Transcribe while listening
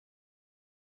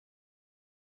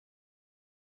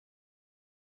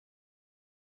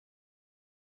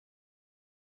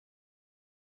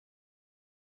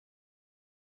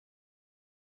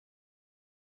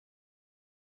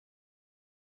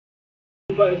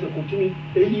Fire continue,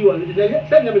 you are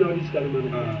send them on this kind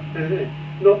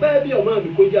no baby or mammy,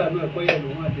 Koja, no, quiet, no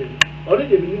one.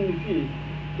 Already within the field.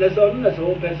 That's all that's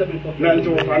all person for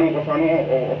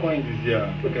or point this year.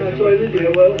 Because I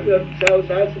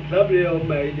probably of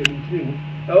my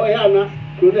oh, yeah,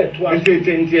 could that twice a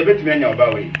bit many of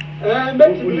our way.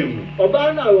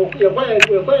 Obana, you're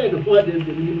quiet the point in the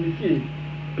field.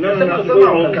 No,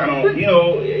 you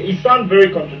know, it sounds very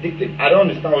contradictory. I don't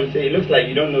understand what you say. It looks like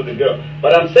you don't know the girl.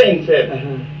 But I'm saying, sir,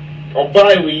 or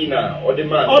buy winner or the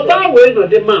man. Or buy winner or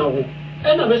the man.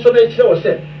 And I'm so they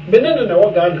said, Benin and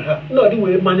organ, no, the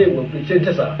way money will be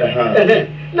changes.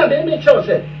 Now they make sure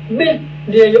said, me,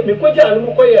 dear, me quite a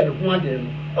little quiet of one day.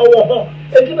 Oh,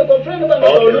 and give a complaint about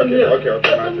okay.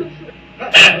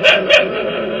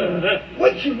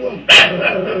 What you want?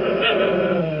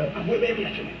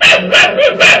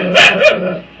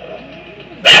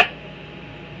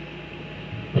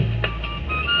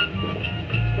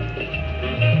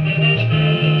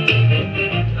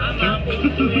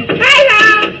 Hello,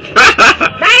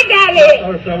 my darling.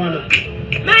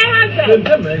 My husband.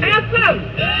 I'm from.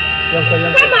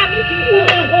 Come on, you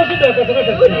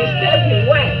disturb me.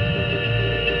 Why?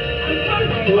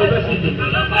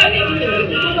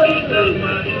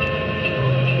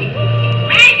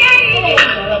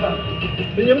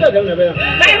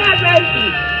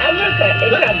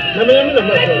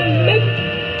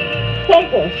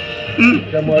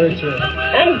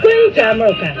 I'm going to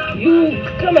America. You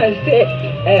come and stay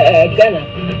Ghana.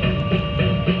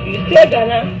 You stay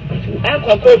Ghana to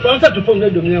Aqua. To phone the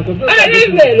Dominion.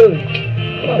 Leave me alone.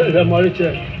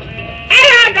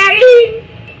 Hello, darling.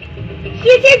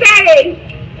 City, darling.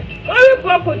 Hello,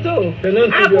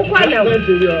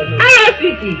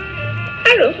 City.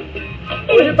 Hello.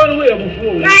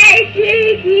 My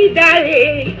city,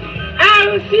 darling.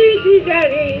 Our city,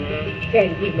 darling.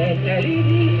 Sentimentally.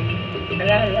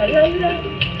 La la la la.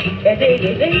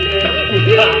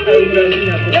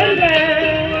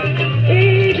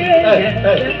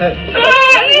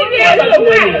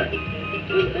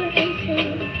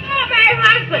 Oh, my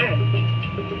husband.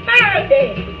 Faraday.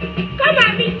 Come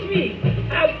and meet me.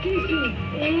 I'll kiss you.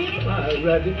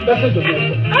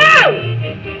 Oh!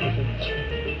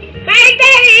 My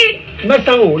daddy!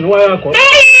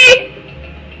 Daddy!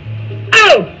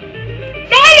 Oh!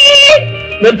 Daddy!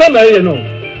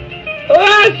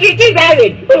 Oh, city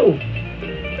daddy! Oh!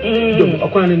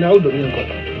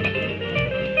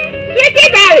 City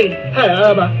daddy! Hi,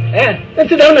 Araba.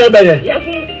 Sit down there.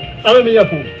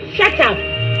 Shut up.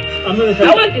 I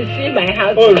want to see my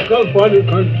house. Oh, come for you.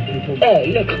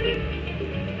 Look.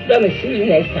 Let me see you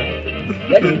next time.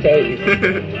 Let me tell you.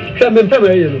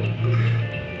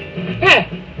 Hey,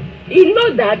 you know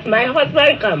that my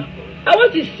husband come. I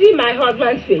want to see my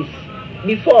husband's face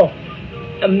before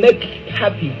I make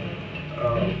happy.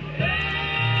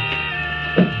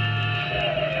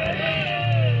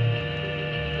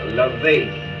 I love this.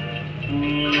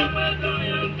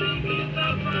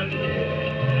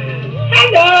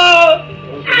 Hello.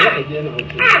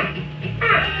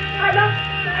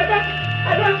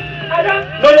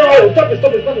 No, stop it.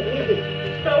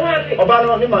 Obano,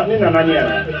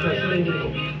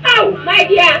 oh, my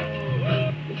dear.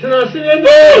 Oh,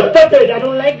 stop it. I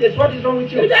don't like this. What is wrong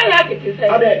with you? You don't like it, you say.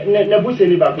 No.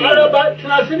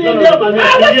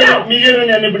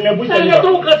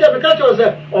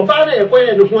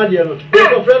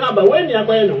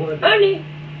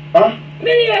 Huh?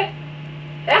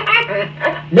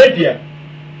 Media.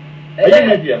 Are you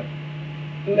media?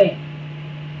 Me.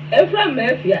 I'm from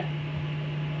Mafia.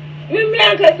 Me,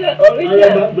 I can say, oh, what's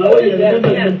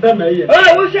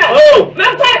that? Oh, my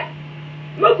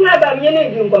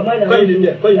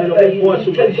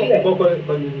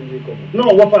God. No,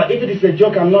 Wafa, if it is a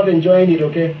joke, I'm not enjoying it,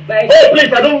 okay? Oh,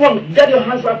 please, I don't want. Get your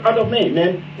hands out of me,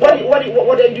 man. What are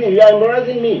you doing? You are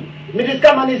embarrassing me. Me, this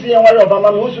come and see and worry about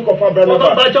my who's for brother.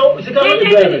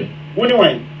 What do you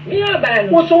want?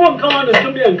 What's someone come on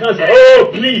and me and cancer? Oh,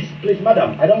 please,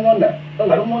 madam. I don't want that. No.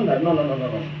 Now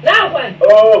what?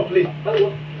 Oh, please. What is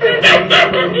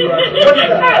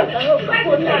that?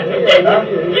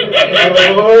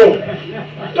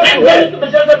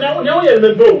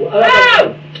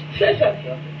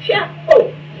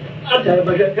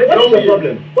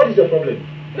 What is your problem?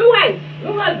 No wife, no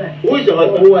husband. Who is your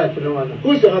husband?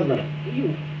 Who is your husband?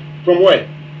 You. From where?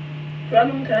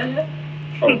 From Canada.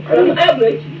 From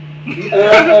average.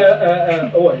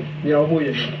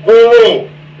 Oh,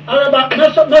 Araba,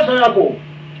 not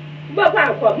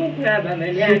Papa,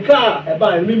 Sika,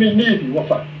 about Mimi need you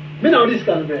offer. Me now this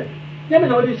can be. Never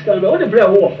know this can be. What the bread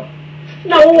offer?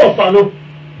 Now, offer no.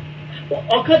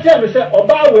 Or can't tell me, say, or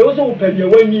bow will also open your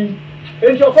way.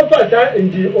 And your papa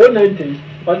in the old 90s,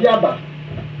 or the Abba.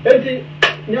 And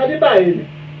now the buy.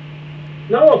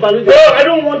 Now, I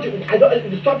don't want to. I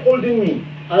don't. Stop holding me.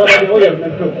 Huh?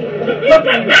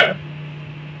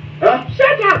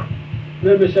 Shut up.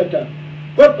 Let me shut up.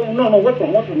 What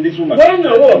from this woman? When I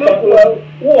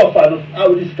war fan, I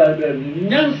will describe them.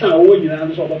 Nansa, you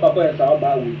know, so papa is our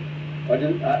bowie. Or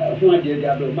then, who I did the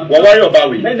other. What are you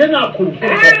about? And then I could.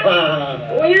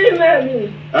 Will you marry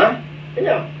me? Huh?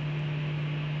 No.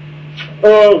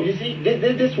 Oh, you see,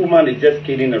 this woman is just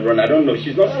kidding around. I don't know.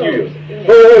 She's not serious.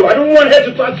 Oh, I don't want her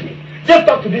to touch me. Just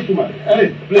talk to this woman.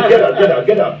 Please, get out. Get up.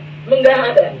 Get up. Look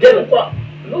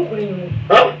at you.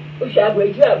 Huh? We shall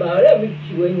wait about let me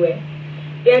see when you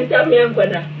enter me and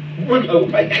brother. Oh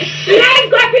my God. Let's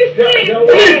go to sleep.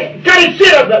 Can you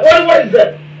sit up there? What is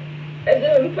that? Let's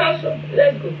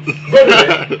go. Go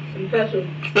to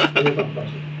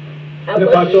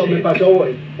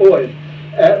Always.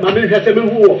 Mammy has a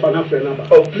who of an affair number.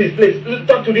 Oh, please,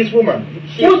 talk to this woman.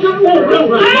 What's that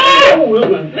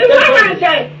woman?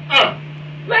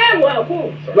 Very well, who?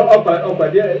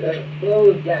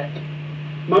 Oh, yeah.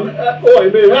 Mamma, oh, I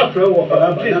may have for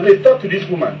Please talk to this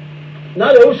woman.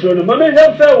 now the ocean, Mamma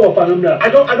has fell off on them. I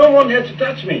don't want her to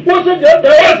touch me. What's it?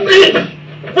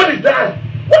 What is that?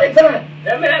 What is that?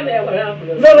 No, I'm not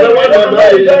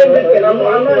enjoying this. I'm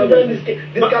not enjoying this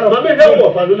kind of. Okay,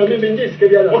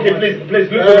 please,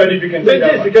 look already if you can say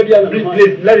that.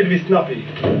 Please, let it be snappy.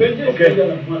 Okay.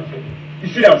 You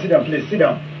sit down, please, sit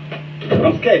down.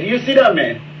 I'm scared. You sit down,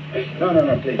 man.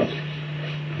 No, please.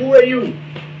 Who are you?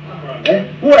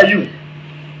 Who are you?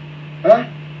 Huh?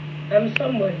 I'm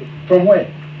somebody. From where?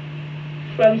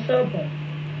 From Sobon.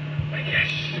 My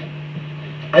gosh.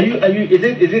 Are you?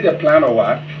 Is it a plan or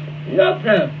what? No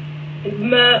plan. It's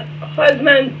my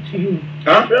husband to you.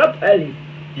 Huh? Properly.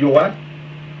 Your what?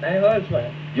 My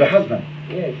husband. Your husband?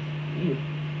 Yes, you.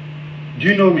 Do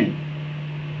you know me?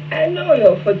 I know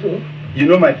your photo. You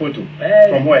know my photo?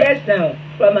 From where? Just now,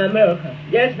 from America.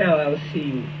 Just now I'll see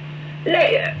you.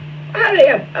 Hurry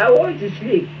up, I want to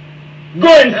sleep. Go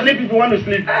and sleep if you want to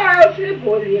sleep. I'll sleep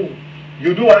with you.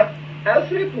 You do what? I'll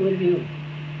sleep with you.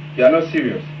 You are not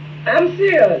serious. I'm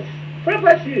serious.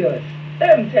 Proper serious.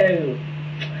 Let me tell you.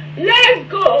 Let's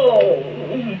go.